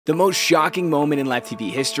The most shocking moment in live TV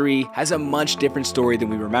history has a much different story than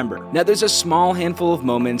we remember. Now, there's a small handful of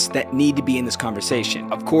moments that need to be in this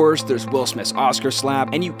conversation. Of course, there's Will Smith's Oscar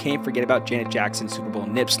slap, and you can't forget about Janet Jackson's Super Bowl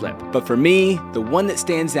nip slip. But for me, the one that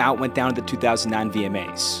stands out went down at the 2009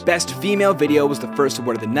 VMAs. Best Female Video was the first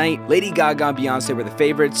award of the night. Lady Gaga and Beyonce were the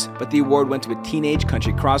favorites, but the award went to a teenage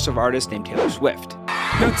country crossover artist named Taylor Swift.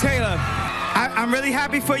 Yo, Taylor, I'm really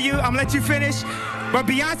happy for you. I'm gonna let you finish. But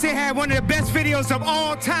Beyonce had one of the best videos of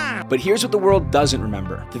all time. But here's what the world doesn't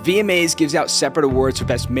remember. The VMAs gives out separate awards for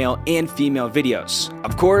best male and female videos.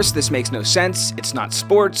 Of course, this makes no sense, it's not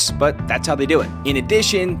sports, but that's how they do it. In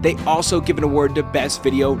addition, they also give an award to best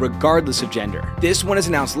video regardless of gender. This one is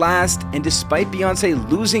announced last, and despite Beyonce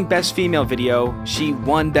losing best female video, she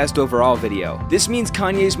won best overall video. This means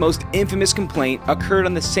Kanye's most infamous complaint occurred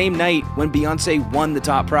on the same night when Beyonce won the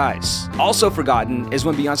top prize. Also forgotten is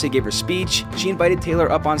when Beyonce gave her speech, she invited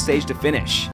Taylor up on stage to finish.